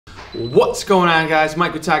What's going on, guys?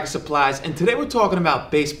 Mike with Tiger Supplies, and today we're talking about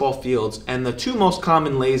baseball fields and the two most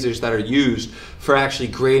common lasers that are used for actually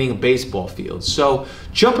grading a baseball field. So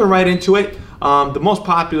jumping right into it, the most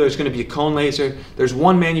popular is going to be a cone laser. There's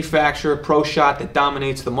one manufacturer, ProShot, that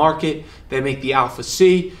dominates the market. They make the Alpha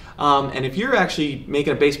C. And if you're actually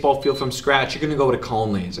making a baseball field from scratch, you're going to go with a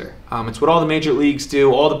cone laser. It's what all the major leagues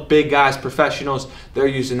do. All the big guys, professionals, they're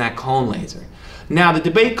using that cone laser. Now, the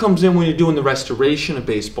debate comes in when you're doing the restoration of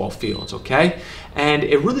baseball fields, okay? And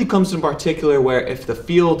it really comes in particular where if the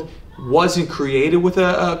field wasn't created with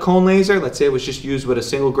a cone laser, let's say it was just used with a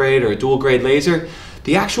single grade or a dual grade laser,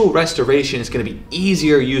 the actual restoration is going to be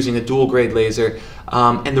easier using a dual grade laser.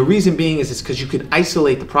 And the reason being is because you can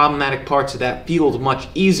isolate the problematic parts of that field much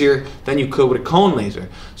easier than you could with a cone laser.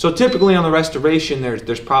 So typically on the restoration,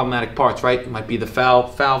 there's problematic parts, right? It might be the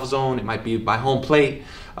foul zone, it might be by home plate.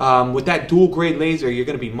 With that dual grade laser, you're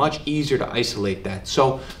going to be much easier to isolate that.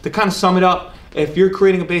 So to kind of sum it up, if you're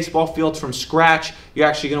creating a baseball field from scratch, you're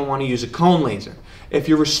actually going to want to use a cone laser. If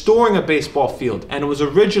you're restoring a baseball field and it was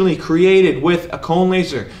originally created with a cone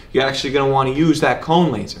laser, you're actually going to want to use that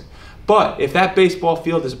cone laser. But if that baseball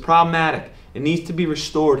field is problematic, it needs to be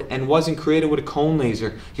restored and wasn't created with a cone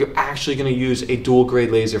laser, you're actually going to use a dual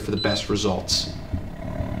grade laser for the best results.